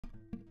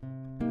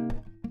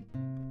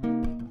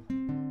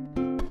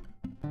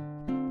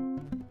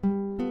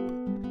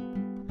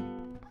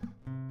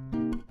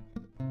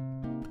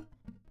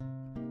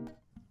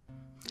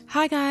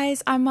Hi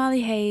guys, I'm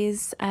Marley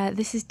Hayes.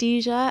 This is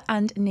Deja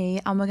and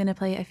Nee, and we're going to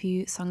play a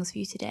few songs for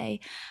you today.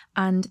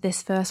 And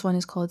this first one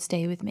is called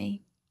Stay With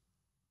Me.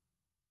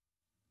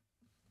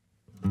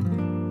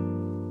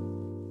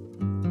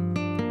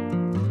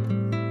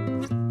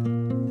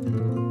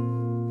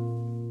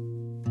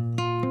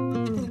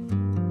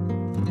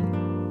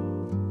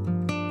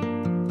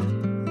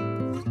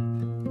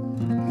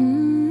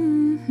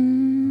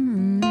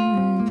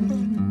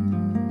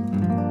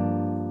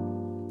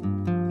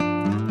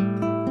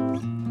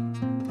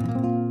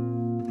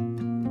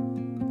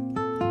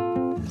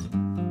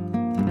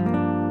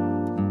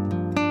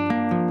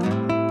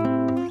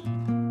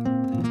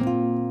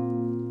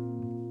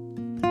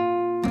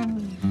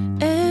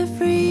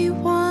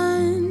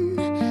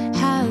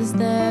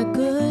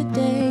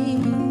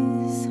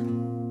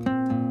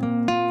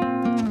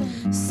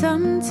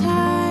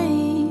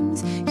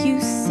 Sometimes you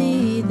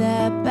see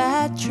their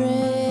bad traits,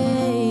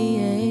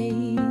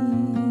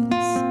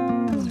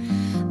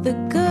 the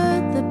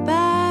good, the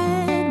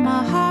bad,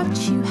 my heart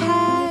you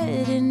had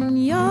in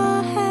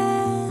your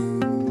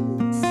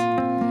hands.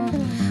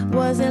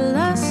 Was it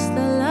lust,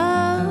 the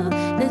love,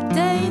 the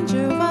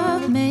danger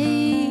of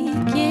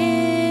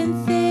making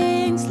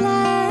things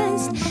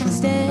last?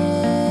 Stay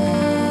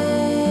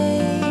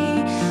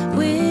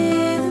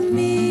with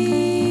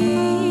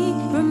me,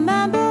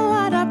 remember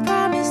what I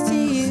promised to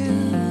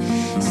you.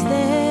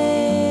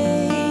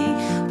 Stay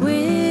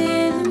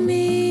with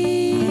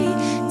me,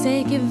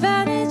 take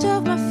advantage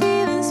of my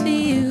feelings for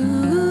you.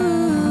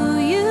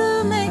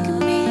 You make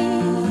me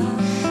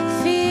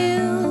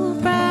feel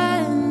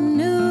brand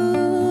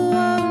new.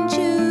 Won't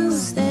you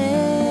stay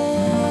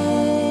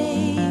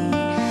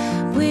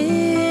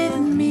with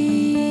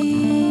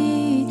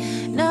me?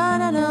 No,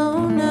 no,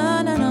 no,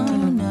 no, no, no,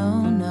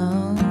 no,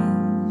 no.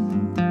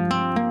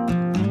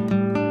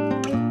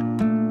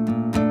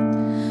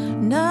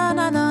 No,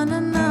 no, no, no,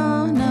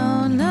 no,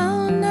 no,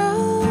 no, no.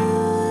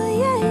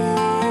 Yeah,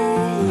 yeah,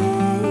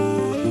 yeah.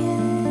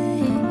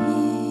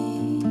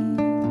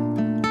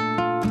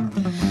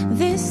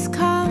 This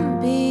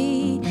can't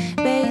be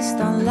based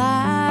on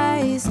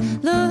lies.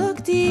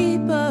 Look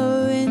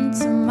deeper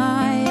into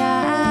my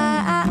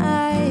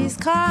eyes.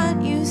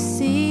 Can't you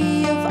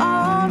see you've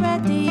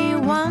already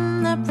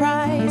won the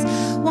prize?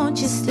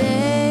 Won't you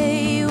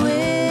stay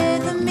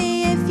with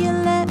me if you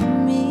let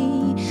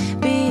me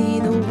be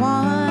the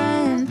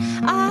one?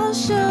 I'll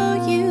show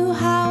you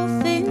how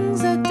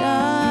things are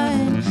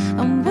done,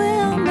 and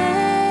we'll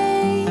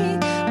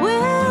make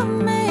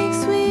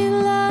sweet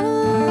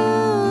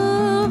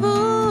love.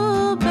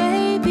 Ooh,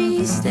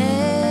 baby, stay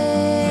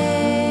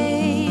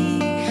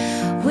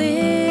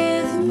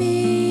with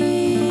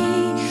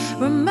me.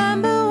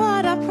 Remember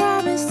what I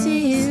promised to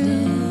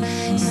you.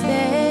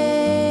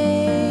 Stay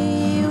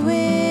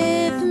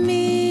with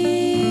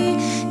me,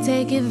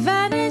 take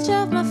advantage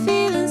of my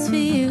feelings for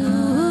you.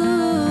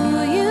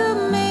 You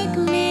make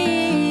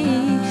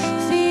me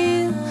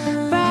feel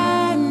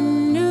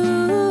brand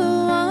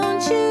new.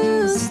 Won't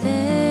you stay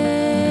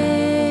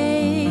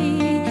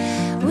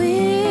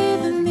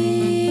with me?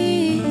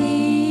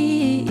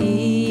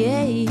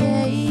 Yeah,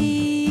 yeah,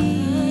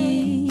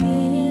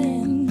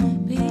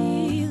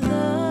 be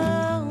the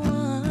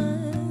one.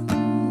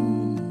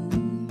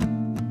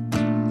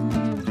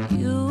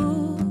 You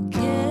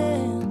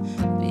can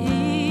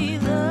be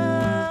the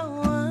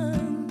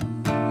one.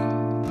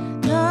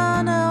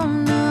 No, no,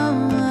 no,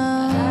 I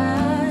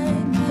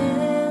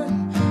can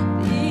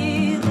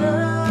be the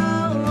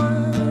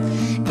one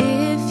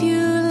if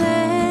you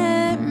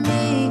let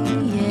me.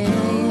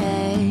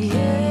 Yeah,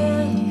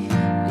 yeah,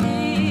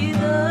 be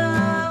the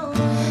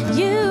one.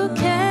 You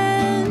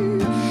can,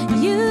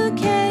 yeah,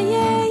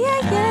 yeah,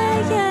 yeah,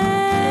 yeah.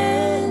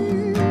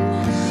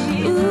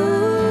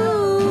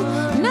 Ooh,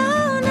 no,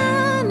 no,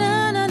 no,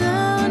 no, no,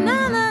 no,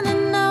 no, no,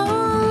 no.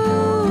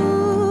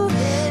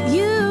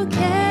 You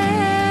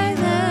can,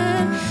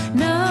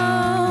 no,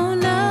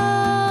 no,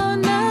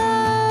 no.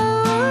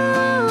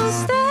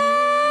 Stay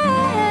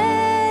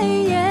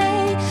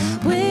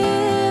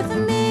with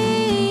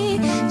me.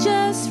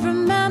 Just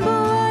remember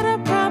what I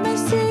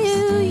promised to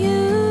you.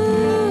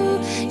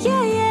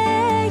 Yeah,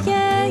 yeah,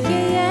 yeah,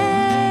 yeah,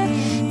 yeah.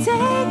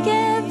 Take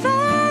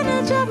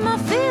advantage of my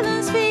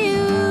feelings for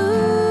you.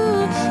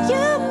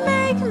 You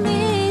make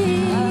me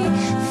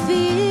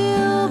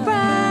feel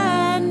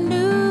brand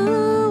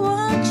new.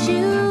 Won't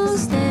you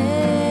stay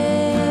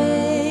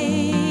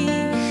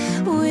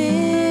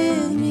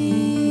with me?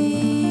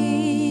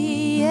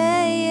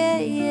 Yeah, yeah,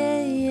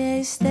 yeah,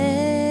 yeah. Stay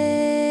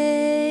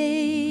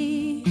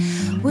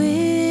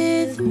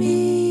with me.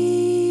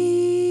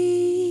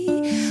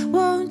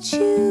 Won't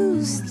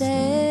you stay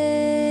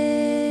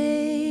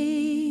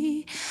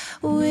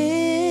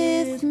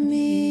with me?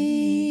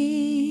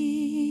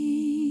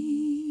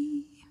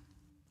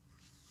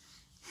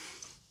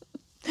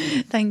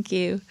 Thank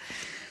you.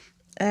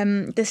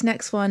 This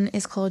next one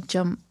is called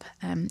Jump.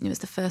 It was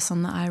the first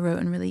song that I wrote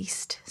and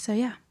released. So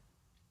yeah,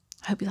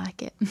 I hope you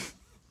like it.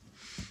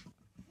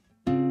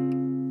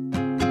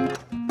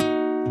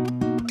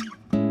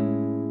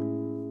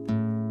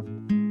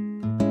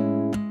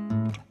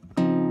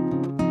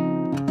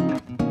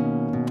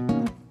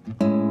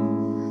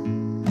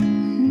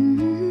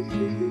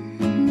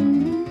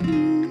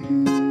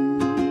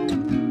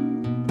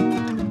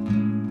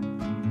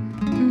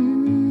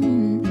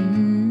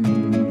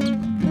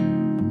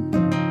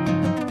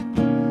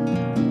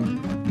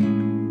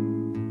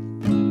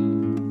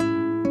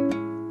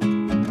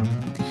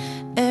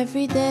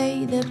 every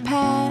day that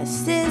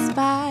passes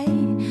by,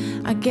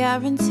 I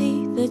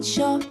guarantee that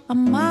you're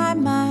on my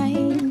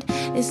mind.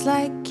 It's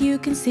like you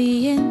can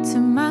see into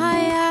my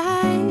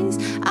eyes.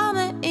 I'll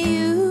let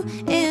you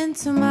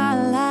into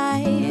my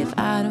life.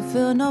 I don't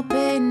feel no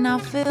pain, I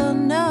feel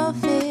no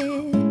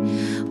fear.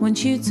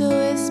 Want you to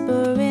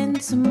whisper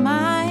into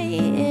my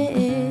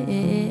ear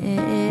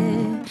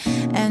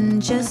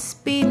and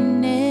just be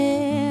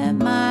near,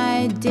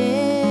 my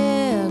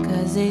dear.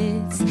 'Cause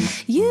it's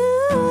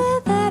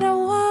you that I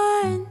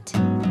want,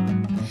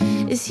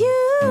 it's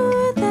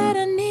you that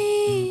I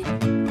need,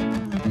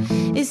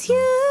 it's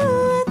you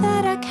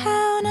that I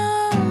count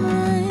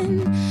on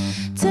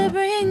to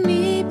bring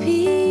me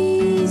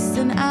peace.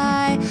 And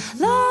I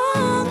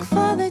long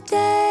for the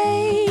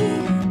day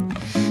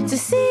to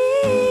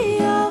see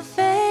your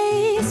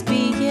face,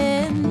 be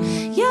in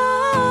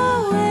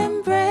your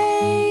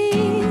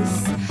embrace,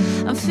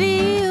 and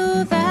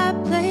feel that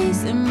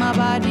place in my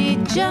body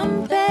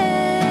jumping.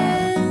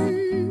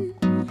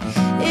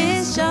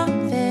 It's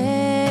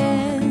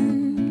jumping.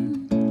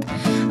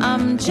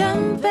 I'm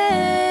jumping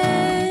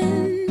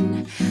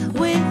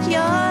with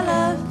your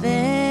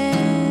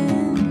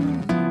loving.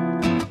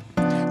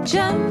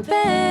 Jumping.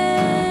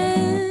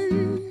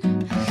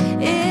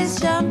 It's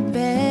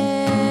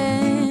jumping.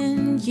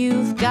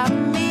 You've got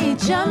me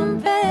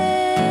jumping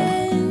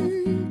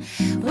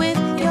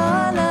with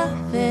your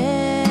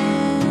loving.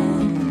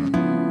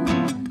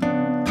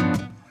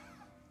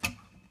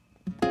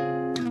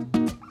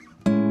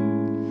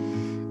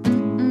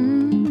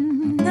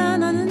 No,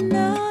 no, no,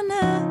 no,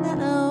 no,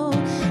 no,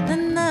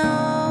 no,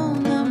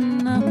 no,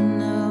 no,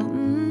 no.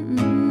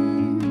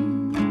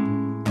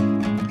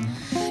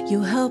 You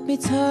help me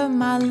turn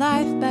my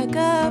life back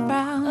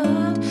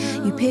around.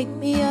 You pick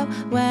me up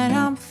when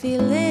I'm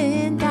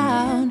feeling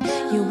down.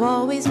 You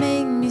always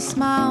make me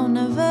smile,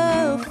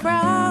 never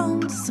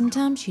frown.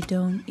 Sometimes you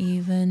don't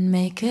even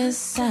make a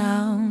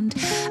sound.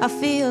 I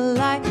feel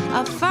like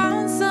I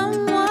found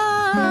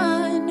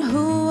someone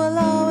who will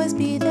always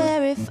be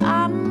there if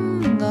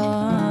I'm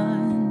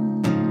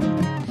gone.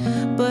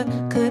 But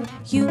could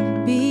you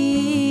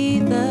be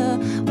the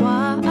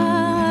one?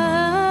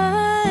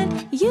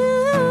 You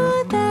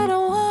that I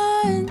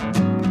want,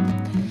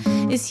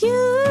 it's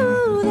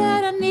you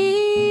that I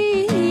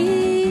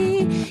need,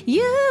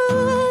 you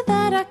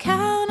that I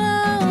count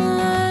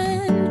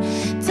on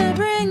to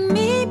bring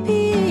me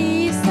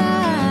peace.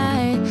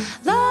 I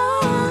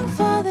long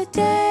for the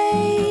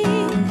day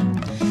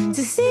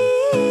to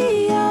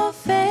see your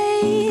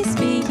face,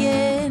 be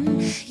in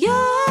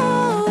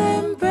your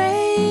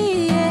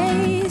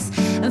embrace,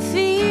 and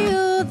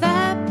feel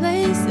that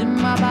place in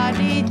my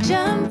body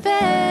jumping.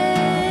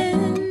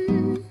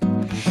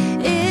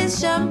 It's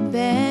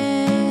jumping.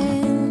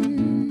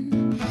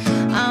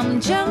 I'm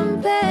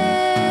jumping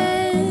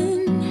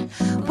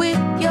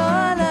with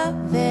your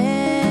loving.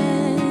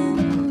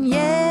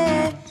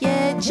 Yeah,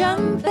 yeah,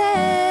 jumping.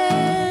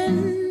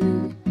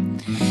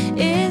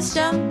 It's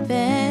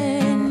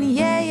jumping.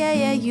 Yeah, yeah,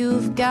 yeah,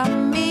 you've got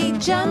me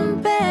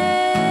jumping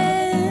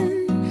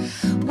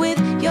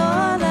with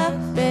your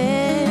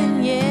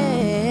loving.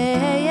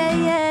 Yeah, yeah,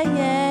 yeah,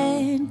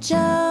 yeah.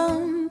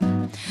 Jump,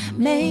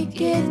 make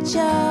it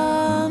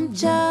jump,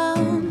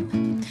 jump,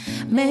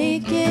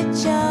 make it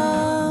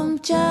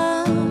jump,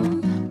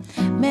 jump,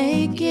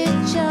 make it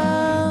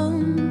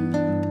jump.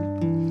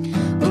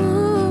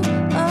 Ooh,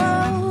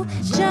 oh,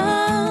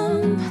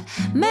 jump,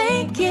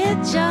 make it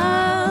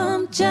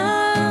jump,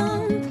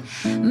 jump,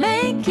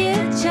 make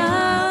it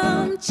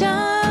jump,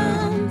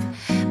 jump,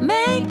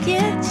 make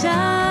it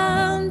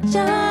jump,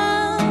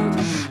 jump.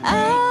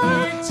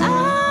 Oh,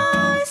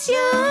 oh, it's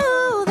you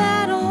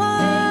that I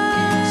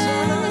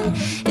want,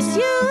 it's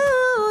you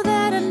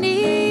that I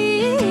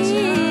need,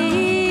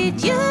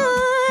 you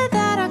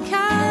that I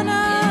count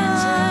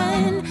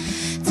on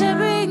to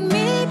bring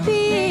me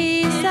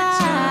peace.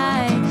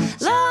 I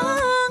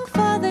long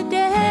for the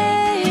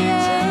day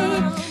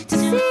to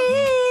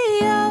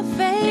see your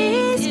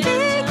face,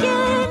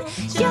 begin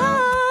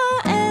your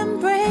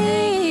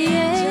embrace,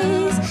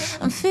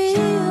 and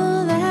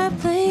feel that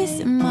place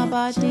in my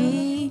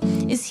body.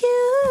 It's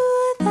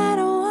you that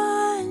I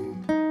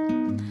want,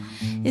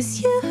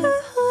 it's you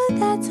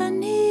that I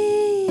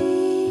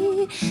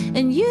need,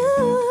 and you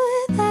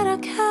that I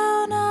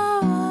count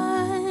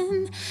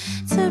on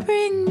to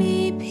bring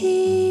me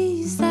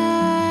peace.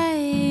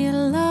 I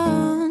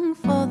long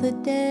for the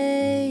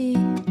day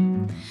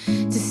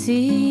to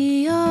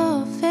see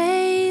your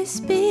face,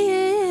 be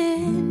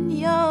in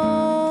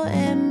your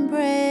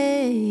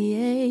embrace,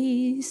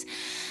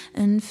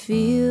 and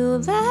feel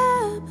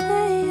that place.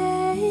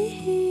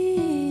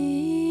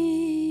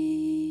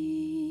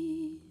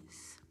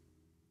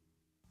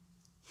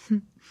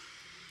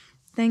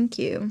 Thank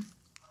you.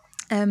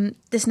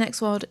 This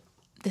next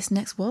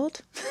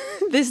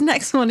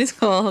one is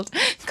called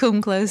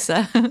Come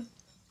Closer.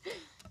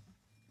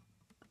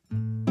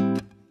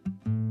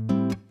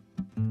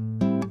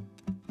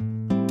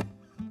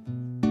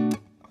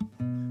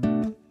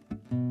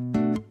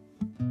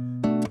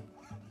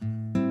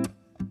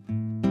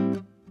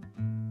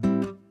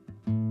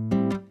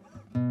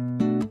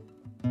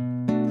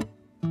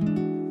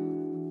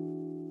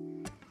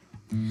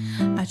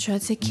 I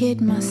tried to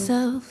kid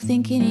myself,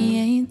 thinking he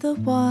ain't the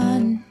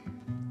one,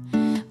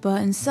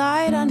 but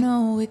inside I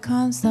know we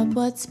can't stop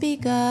what's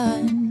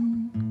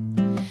begun.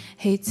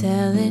 Hate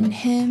telling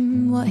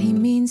him what he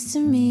means to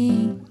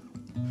me,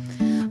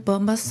 but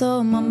my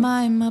soul, my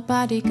mind, my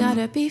body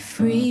gotta be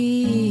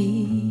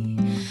free.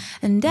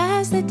 And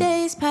as the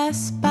days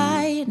pass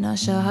by, not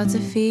sure how to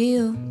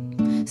feel,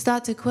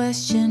 start to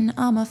question,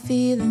 are my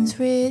feelings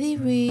really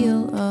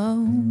real?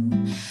 Oh,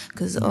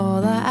 'cause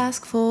all I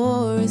ask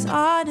for is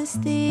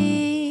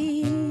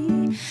honesty.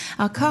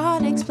 I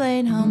can't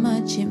explain how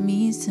much it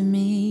means to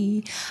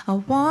me. I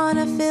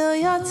wanna feel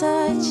your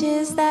touch,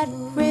 is that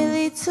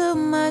really too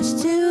much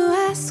to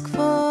ask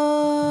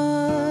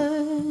for?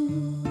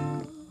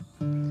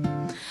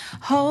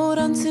 Hold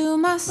on to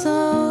my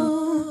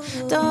soul,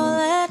 don't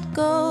let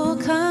go,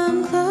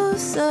 come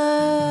closer.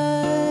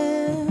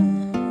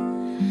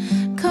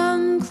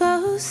 Come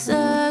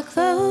closer,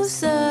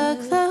 closer,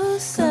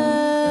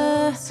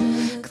 closer,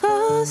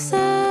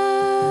 closer.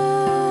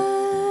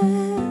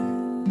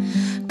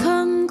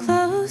 Come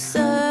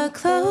closer,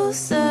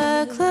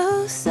 closer,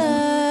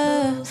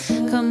 closer.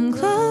 Come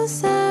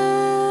closer,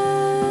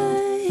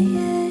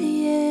 yeah,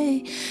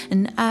 yeah.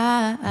 And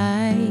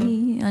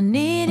I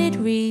needed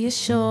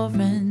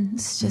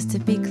reassurance, just to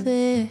be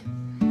clear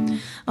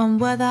on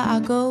whether I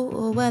go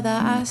or whether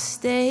I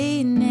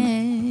stay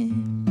near.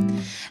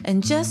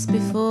 And just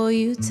before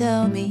you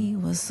tell me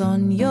what's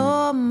on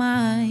your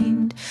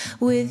mind,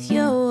 with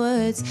your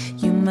words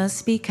you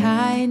must be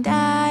kind.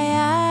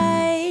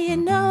 I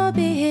know I'll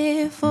be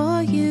here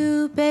for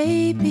you,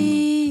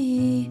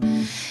 baby.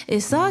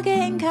 It's all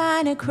getting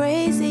kinda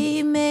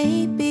crazy,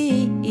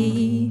 maybe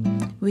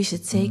we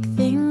should take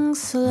things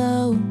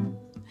slow.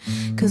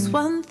 'Cause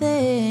one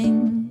thing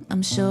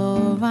I'm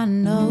sure I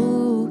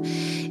know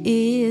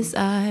is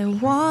I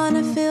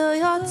wanna feel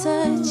your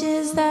touch,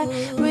 is that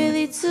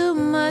really too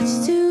much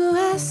to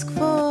ask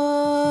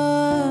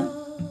for?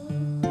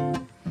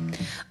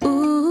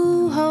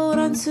 Ooh, hold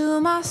on to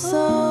my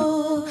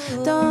soul,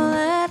 don't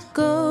let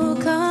go,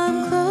 come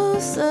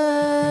closer,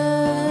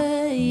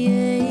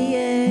 yeah,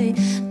 yeah.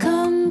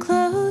 Come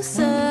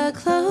closer,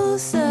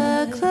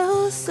 closer,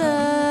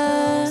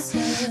 closer,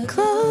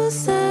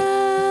 closer,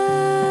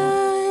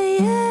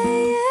 yeah,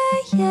 yeah,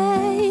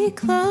 yeah.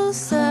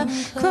 Closer,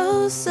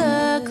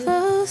 closer,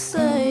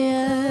 closer,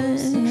 yeah.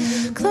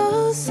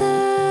 Closer,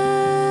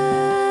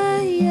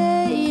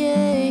 yeah,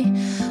 yeah.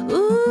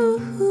 Ooh,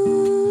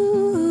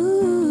 ooh,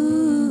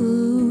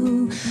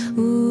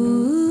 ooh,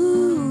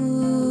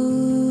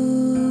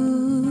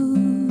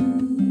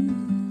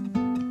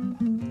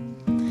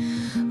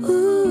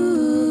 ooh,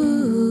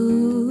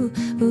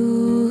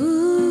 ooh.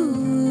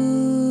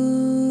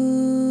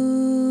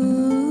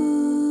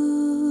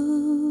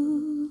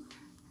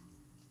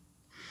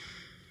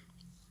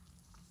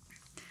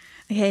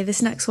 Okay,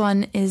 this next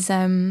one is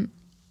a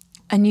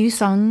new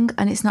song,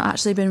 and it's not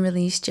actually been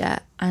released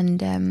yet,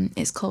 and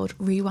it's called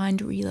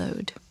Rewind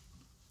Reload.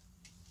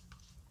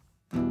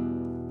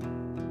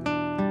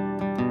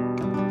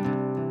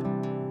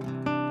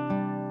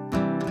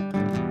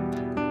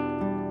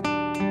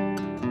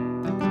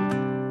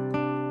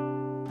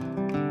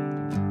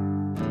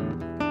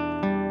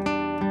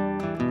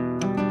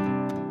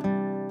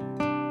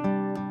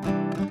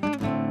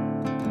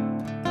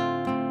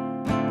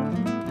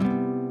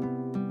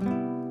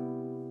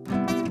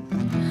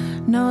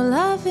 No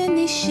love in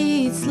these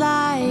sheets,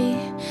 lie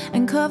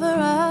and cover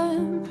up.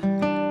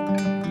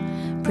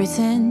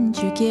 Pretend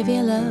you give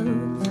your love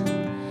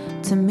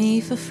to me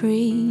for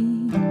free,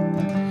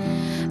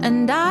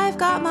 and I've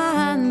got my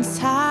hands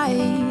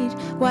tied.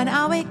 When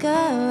I wake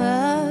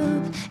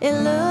up, it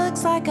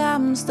looks like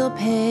I'm still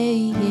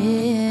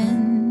paying.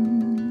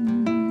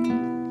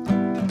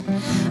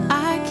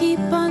 I keep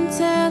on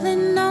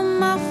telling all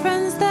my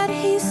friends that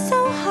he's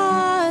so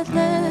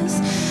heartless.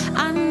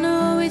 I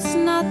know it's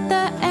not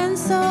the end,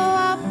 so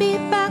I'll be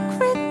back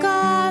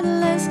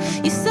regardless.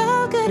 You're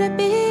so good at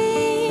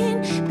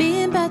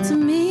being bad to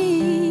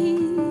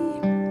me,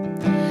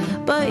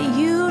 but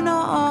you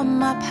know all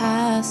my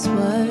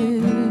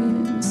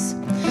passwords,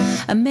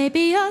 and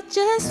maybe you're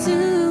just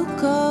too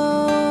cold.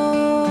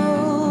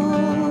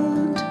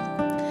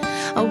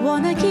 I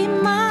wanna keep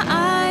my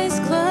eyes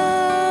closed,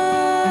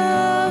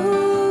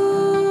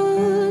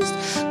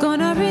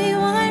 gonna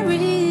rewind,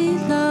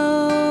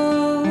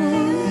 reload.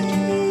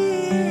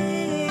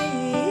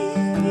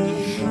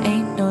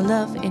 Ain't no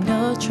love, ain't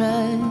no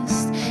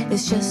trust,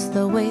 it's just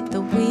the way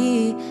that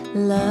we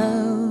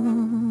love.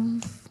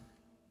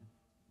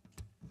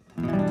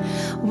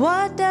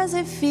 What does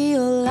it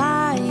feel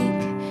like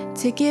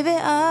to give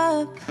it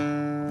up?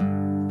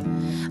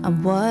 And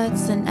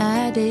what's an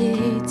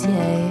addict,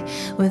 yeah,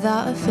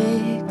 without a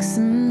fix?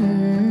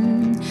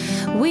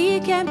 We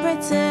can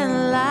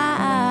pretend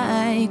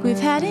like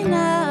we've had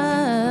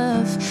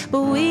enough,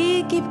 but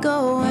we keep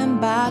going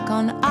back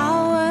on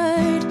our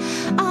word,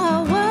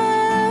 our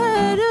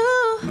word.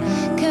 Ooh,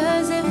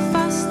 'cause if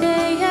I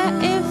stay here,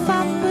 if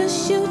I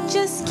push you,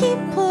 just keep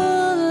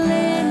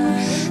pulling.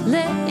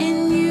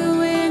 Letting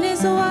you in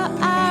is what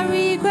I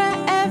regret.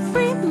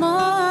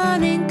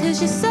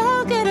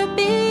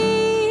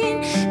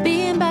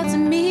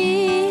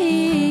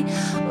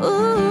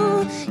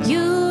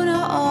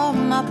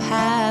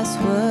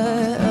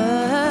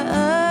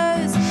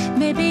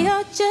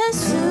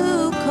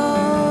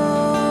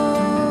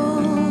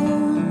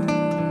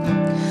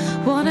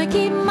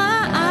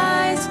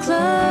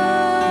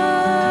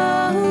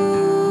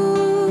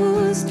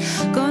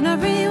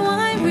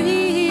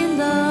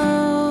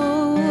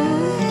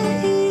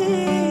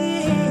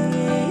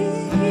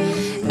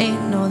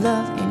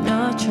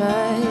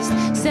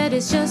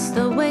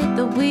 way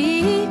that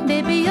we,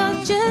 maybe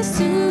you're just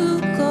too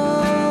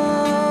cold.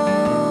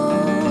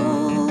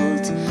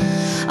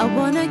 I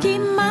wanna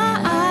keep my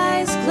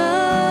eyes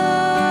closed.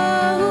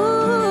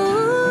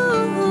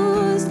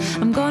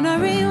 I'm gonna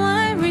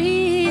rewind,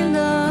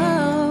 reload.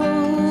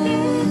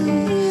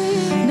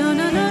 No,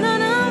 no, no, no,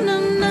 no, no,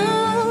 no.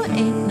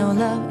 Ain't no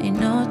love, ain't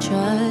no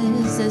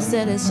trust. I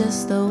said it's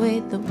just the way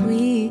that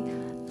we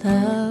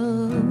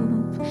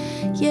love.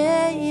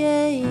 Yeah,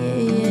 yeah, yeah,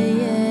 yeah,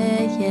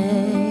 yeah,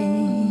 yeah.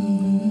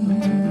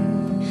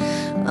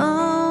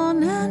 Oh,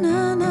 no,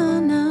 no, no,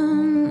 no.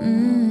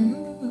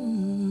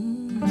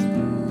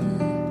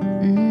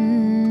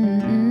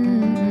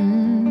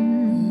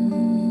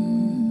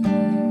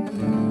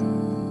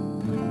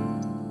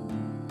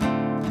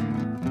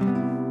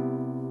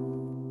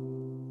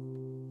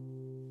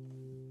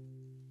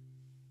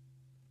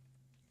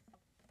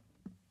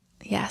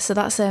 Yeah, so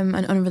that's an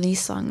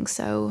unreleased song,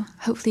 so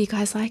hopefully you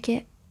guys like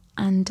it.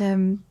 And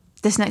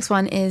this next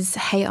one is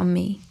Hate on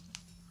Me.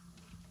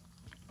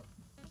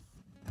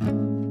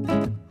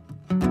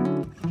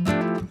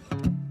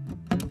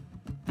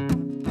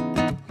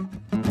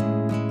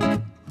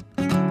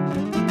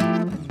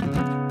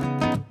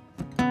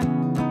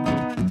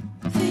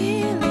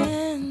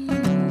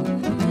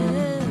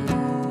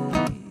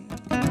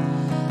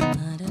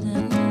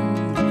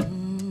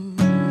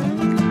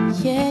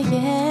 Yeah,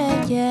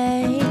 yeah,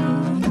 yeah.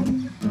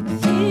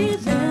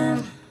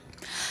 Feeling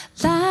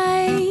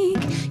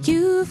like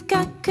you've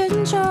got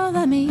control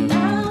of me.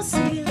 Now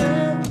see,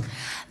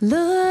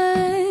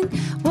 look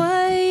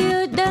what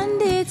you done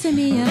did to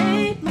me. You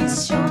made me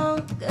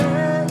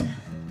stronger,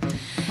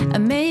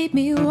 and made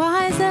me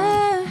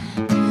wiser.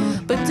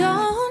 But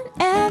don't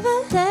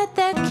ever let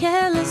that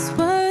careless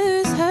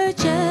words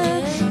hurt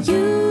you.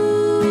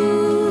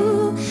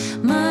 You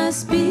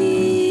must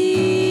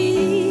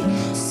be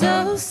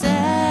so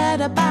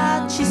sad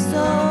about your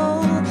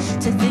soul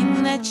to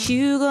think that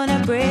you're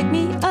gonna break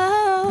me.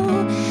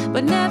 Oh,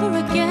 but never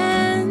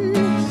again.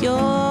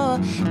 You're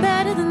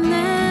better than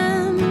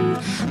them.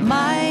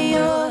 Mind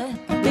your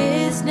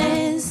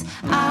business.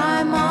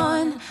 I'm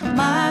on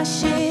my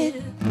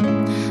shit.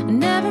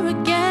 Never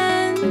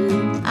again.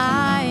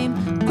 I'm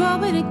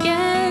growing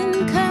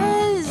again.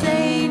 'Cause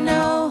ain't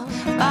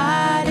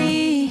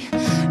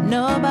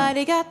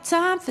nobody got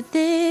time for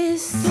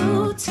this.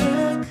 You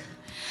took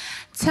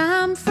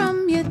time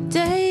from your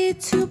day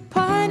to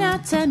point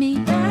out to me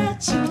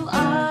that you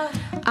are.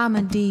 I'm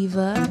a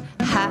diva.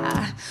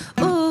 Ha.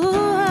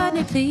 Ooh,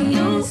 honey, please.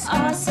 You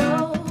are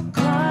so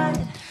caught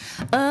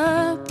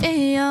up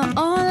in your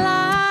own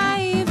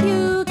life.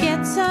 You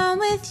get on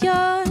with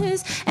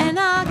yours, and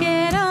I'll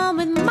get on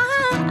with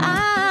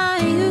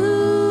mine.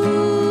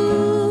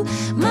 You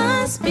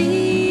must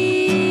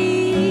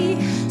be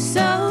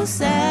so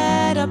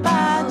sad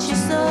about your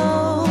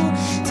soul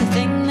to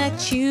think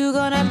that you're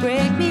gonna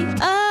break me.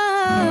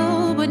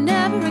 Oh, but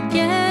never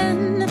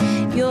again.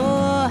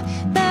 You're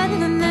better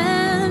than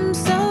them,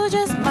 so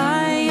just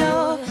mind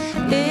your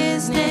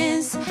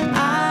business.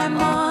 I'm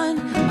on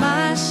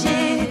my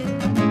shit.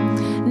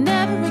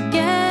 Never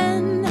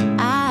again.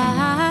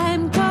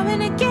 I'm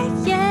going again,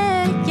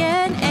 yeah,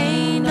 again.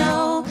 Ain't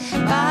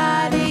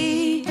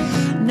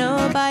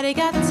nobody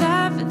got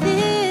time for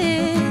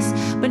this,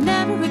 but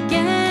never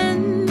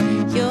again.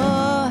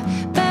 You're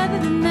better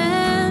than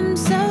them,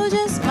 so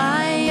just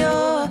mind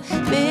your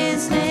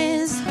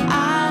business.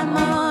 I'm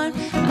on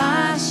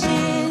my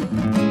shit.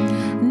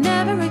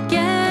 Never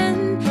again.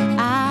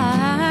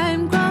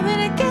 I'm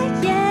growing again,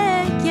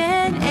 yeah,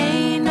 again.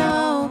 Ain't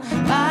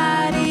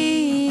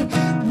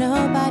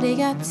nobody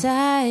got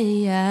time.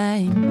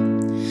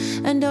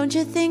 And don't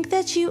you think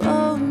that you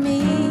owe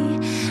me?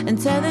 And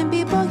telling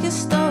people your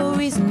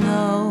stories,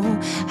 no.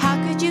 How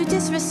could you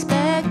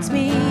disrespect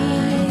me?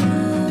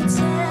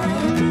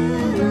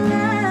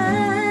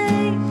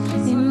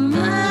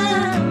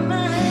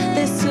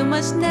 There's too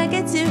much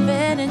negative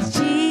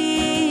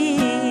energy,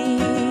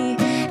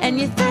 and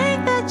you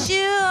think that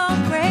you'll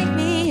break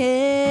me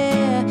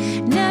here.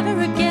 Never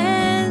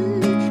again.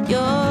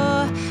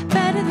 You're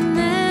better than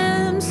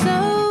them,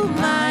 so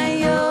mind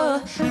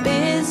your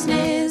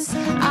business.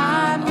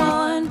 I'm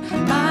on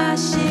my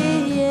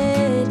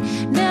shit.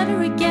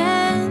 Never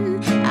again.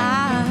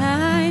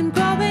 I'm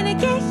growing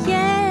again,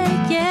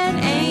 yeah, again.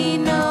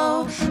 Ain't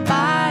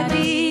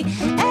nobody.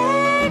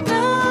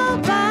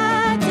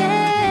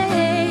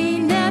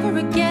 Never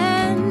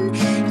again.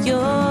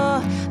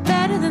 You're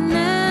better than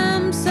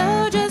them,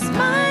 so just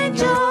mind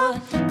your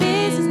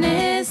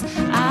business.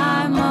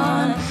 I'm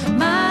on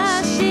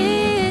my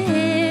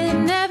shit.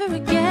 Never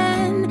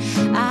again.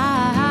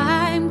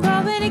 I'm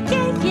growing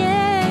again,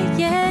 yeah,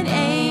 again.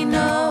 Ain't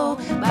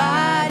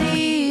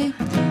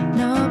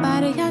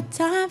nobody got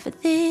time for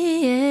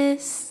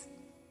this.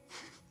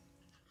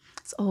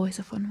 It's always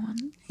a fun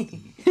one.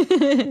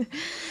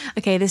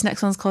 Okay, this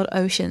next one's called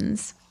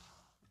Oceans.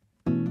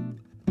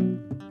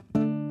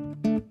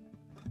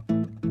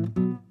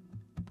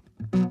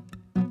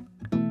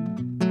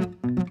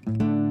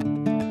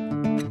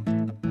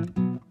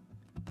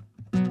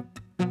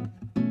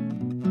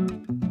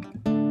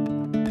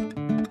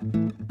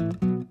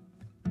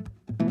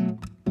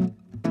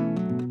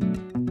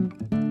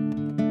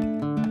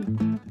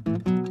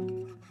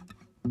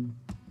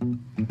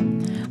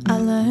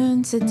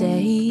 learn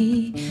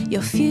today.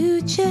 Your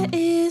future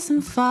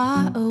isn't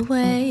far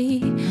away.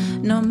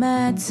 No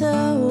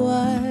matter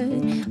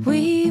what,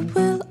 we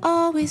will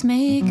always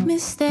make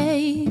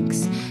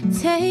mistakes.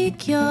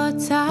 Take your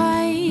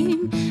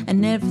time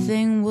and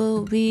everything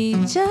will be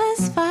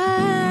just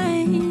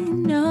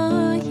fine.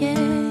 Oh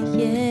yeah,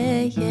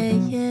 yeah, yeah,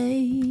 yeah.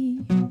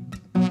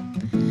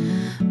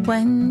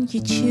 When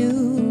you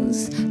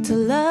choose to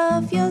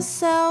love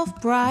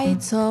yourself,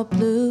 bright or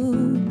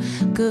blue,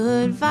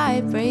 good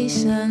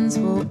vibrations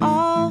will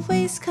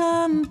always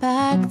come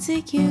back to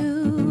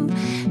you.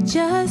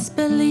 Just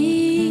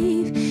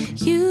believe,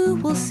 you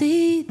will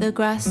see the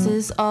grass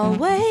is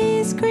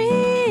always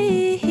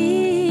green.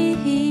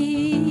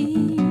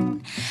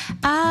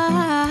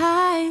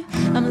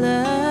 I'm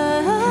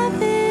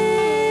loving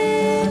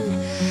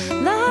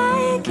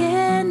like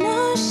an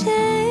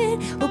ocean.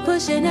 We're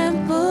pushing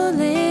and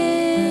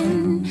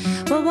pulling,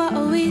 but what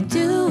are we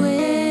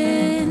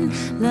doing?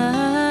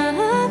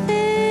 Loving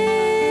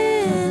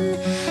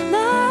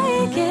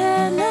like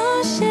an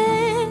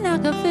ocean. I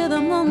can feel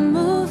the moon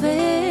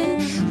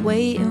moving,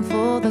 waiting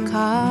for the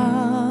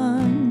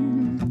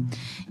calm.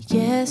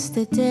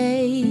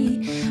 Yesterday,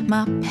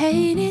 my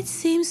pain, it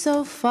seemed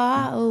so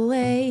far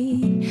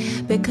away,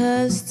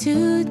 because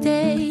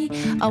today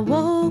I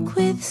woke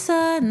with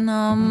sun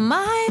on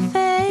my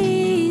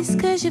face.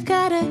 Cause you've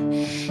gotta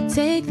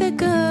take the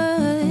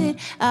good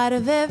out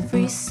of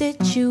every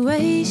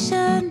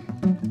situation.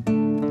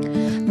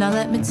 Now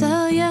let me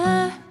tell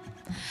ya,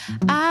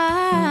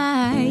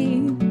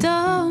 I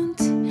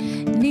don't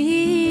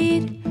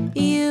need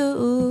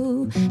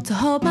you to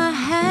hold my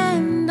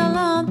hand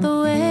along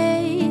the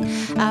way.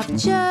 I've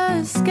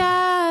just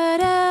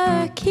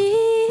gotta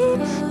keep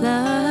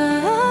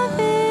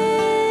loving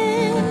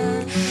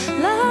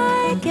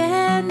like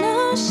an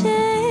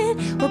ocean.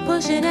 We're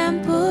pushing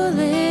and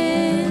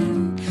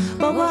pulling,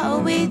 but what are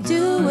we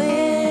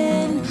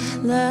doing?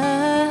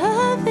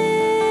 Loving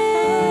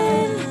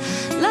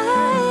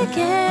like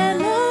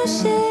an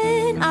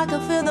ocean. I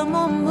can feel the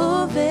moon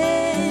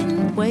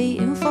moving,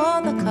 waiting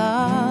for the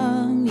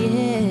calm.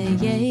 Yeah,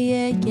 yeah,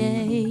 yeah, yeah.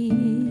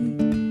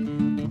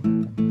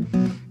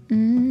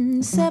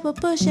 Said we're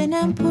pushing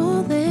and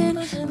pulling,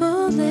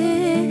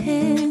 pulling.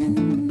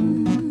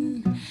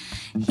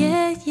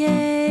 Yeah,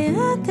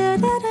 yeah. Da,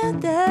 da, da,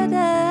 da,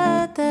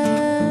 da, da.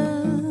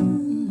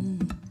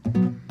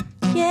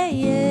 Yeah,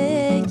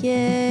 yeah,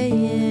 yeah,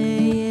 yeah,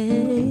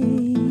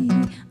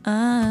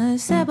 yeah.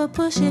 Said we're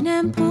pushing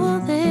and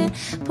pulling,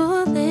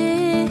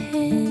 pulling,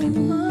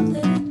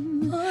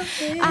 pulling.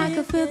 I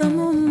can feel the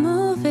moon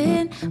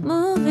moving,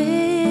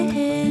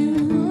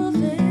 moving,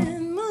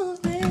 moving,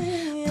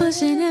 moving.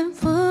 Pushing and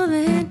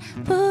pulling,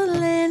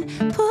 pulling,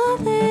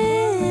 pulling.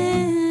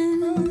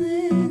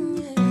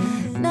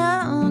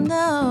 No,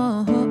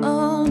 no,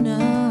 oh no.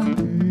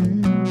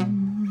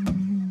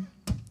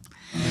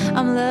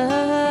 I'm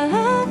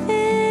loving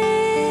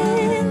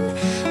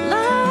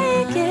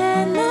like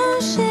an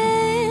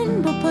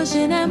ocean. We're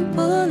pushing and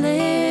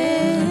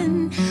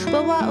pulling,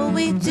 but what are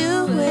we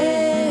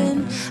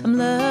doing? I'm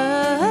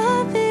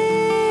loving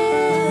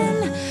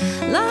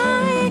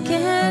like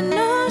an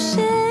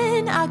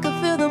ocean. I can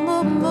feel the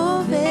moon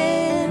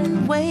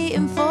moving,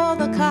 waiting for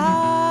the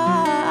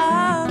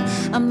calm.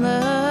 I'm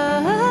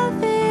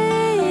loving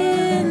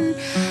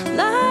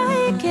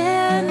like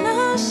an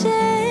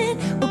ocean.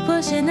 We're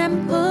pushing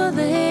and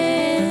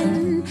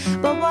pulling,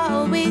 but what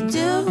are we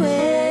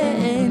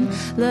doing?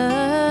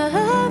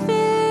 Loving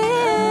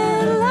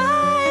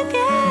like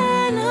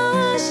an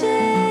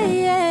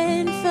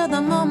ocean. Feel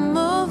the moon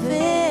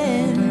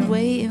moving,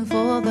 waiting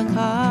for the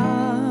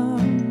calm.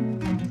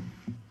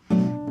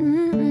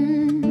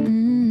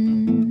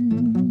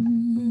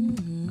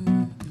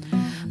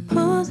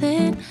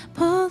 Pulling,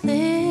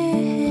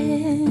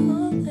 pulling,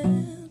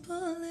 pulling,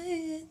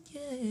 pulling,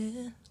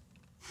 yeah.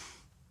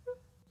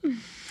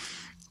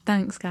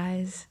 Thanks,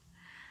 guys.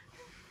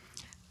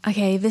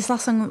 Okay, this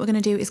last song that we're going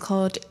to do is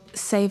called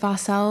Save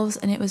Ourselves,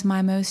 and it was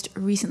my most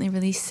recently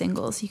released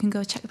single, so you can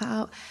go check that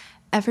out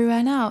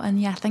everywhere now.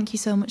 And yeah, thank you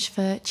so much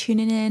for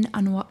tuning in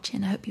and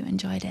watching. I hope you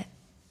enjoyed it.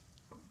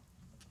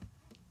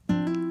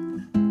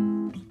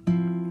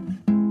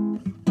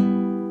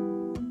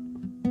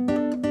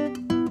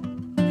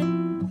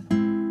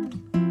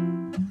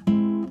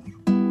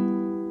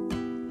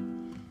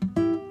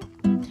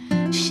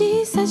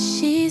 She says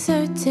she's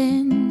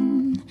hurting,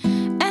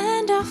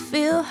 and I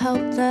feel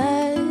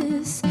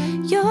helpless.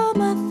 Your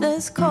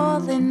mother's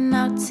calling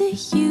out to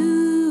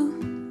you.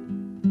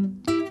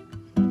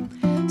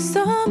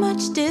 So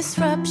much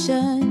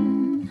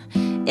disruption,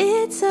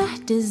 it's a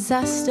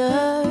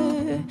disaster,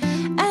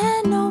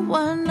 and no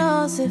one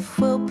knows if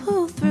we'll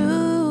pull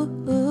through.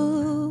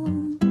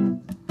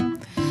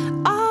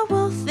 Our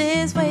wealth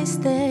is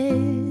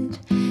wasted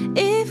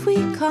if we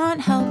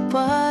can't help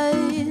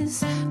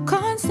us,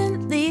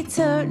 constantly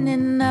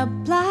turning a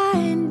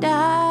blind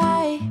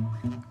eye.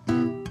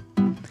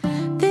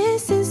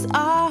 This is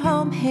our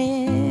home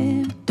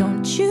here.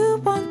 Don't you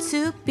want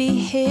to be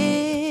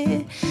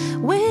here?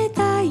 We're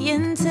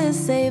dying to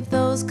save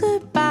those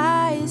goodbyes.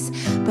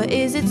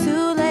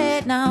 too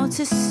late now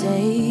to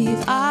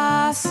save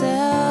ourselves?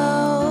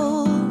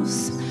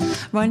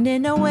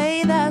 Running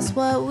away, that's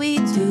what we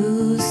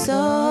do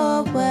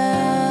so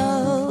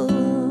well.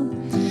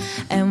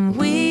 And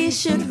we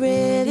should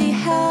really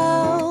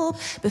help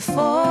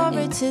before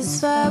it is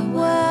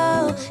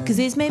farewell, 'cause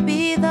these may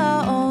be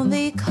the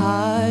only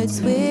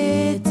cards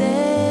we're dealt.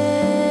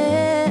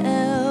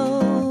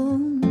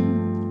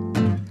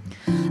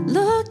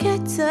 Look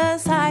at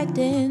us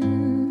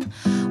hiding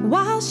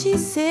while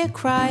she's here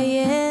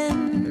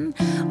crying.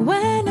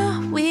 When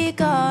are we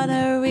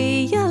gonna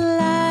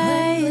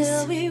realize? When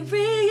will we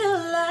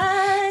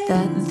realize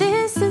that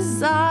this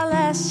is our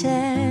last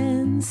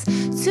chance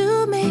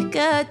to make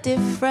a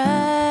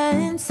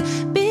difference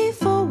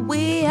before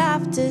we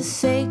have to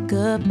say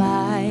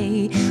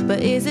goodbye? But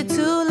is it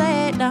too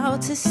late now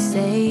to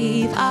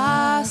save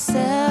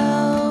ourselves?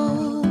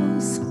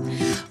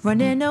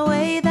 Running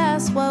away,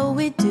 that's what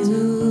we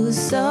do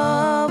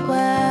so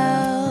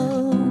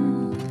well.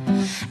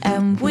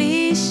 And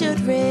we should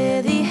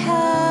really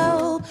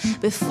help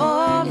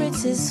before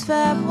it is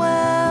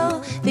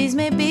farewell. These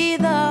may be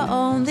the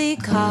only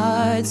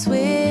cards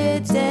we're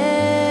dealt.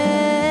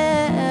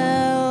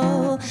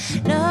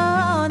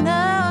 No,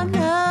 no,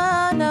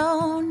 no,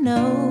 no, no.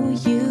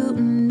 You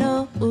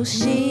know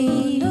she's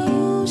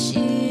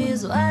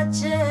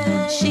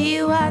watching.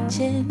 She's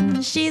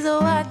watching. She's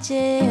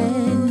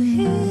watching.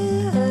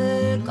 Hear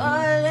her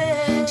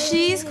calling.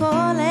 She's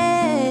calling.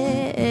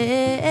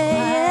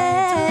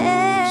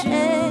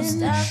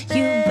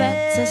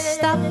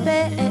 Stop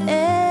it,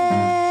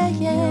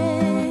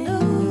 yeah. No,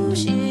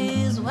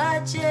 she's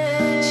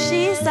watching.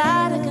 She's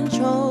out of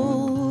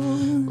control.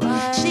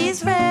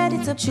 She's ready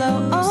to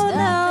blow. Oh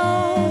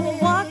no,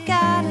 walk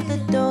out of the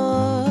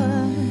door.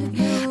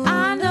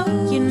 I know,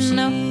 you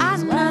know, I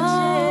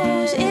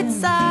know.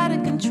 It's out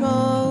of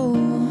control.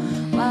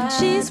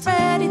 She's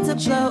ready to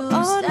blow.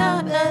 Oh no,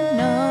 no,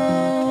 no.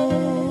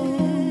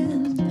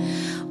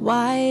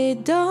 Why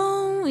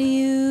don't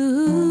you?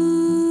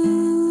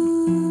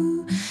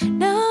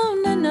 No,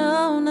 no,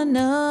 no, no,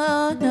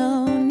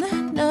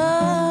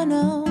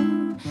 no.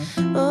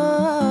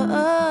 Oh,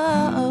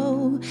 oh,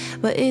 oh.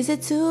 But is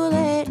it too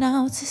late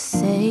now to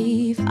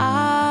save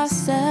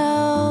ourselves?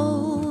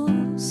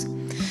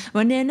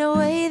 Running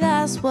away,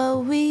 that's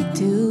what we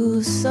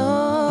do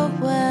so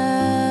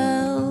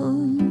well.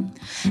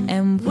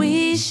 And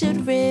we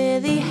should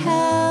really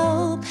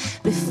help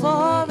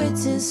before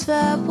it is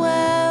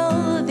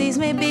farewell. These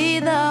may be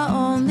the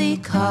only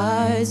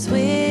cards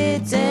we're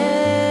dealt.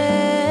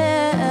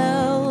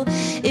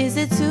 Is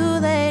it too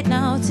late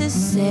now to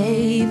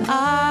save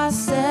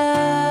ourselves?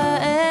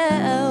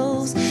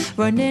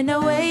 Running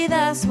away,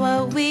 that's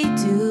what we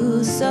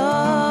do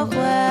so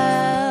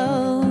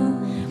well.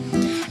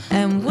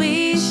 And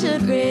we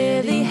should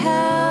really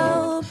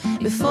help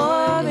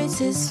before it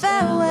is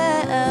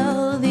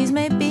farewell. These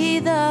may be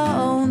the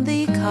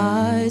only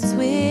cards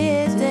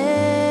we're dealt.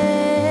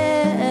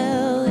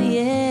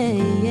 Yeah,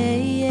 yeah,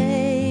 yeah.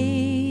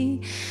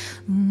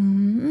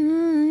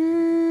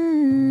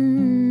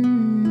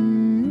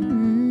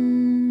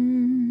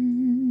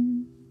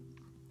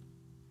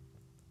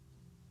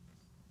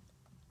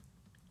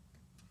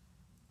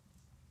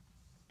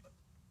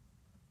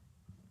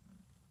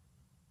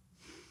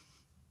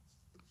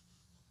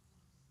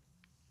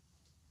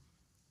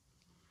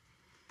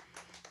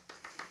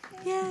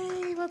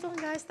 Yay, well done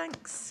guys,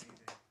 thanks.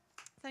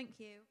 Thank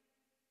you.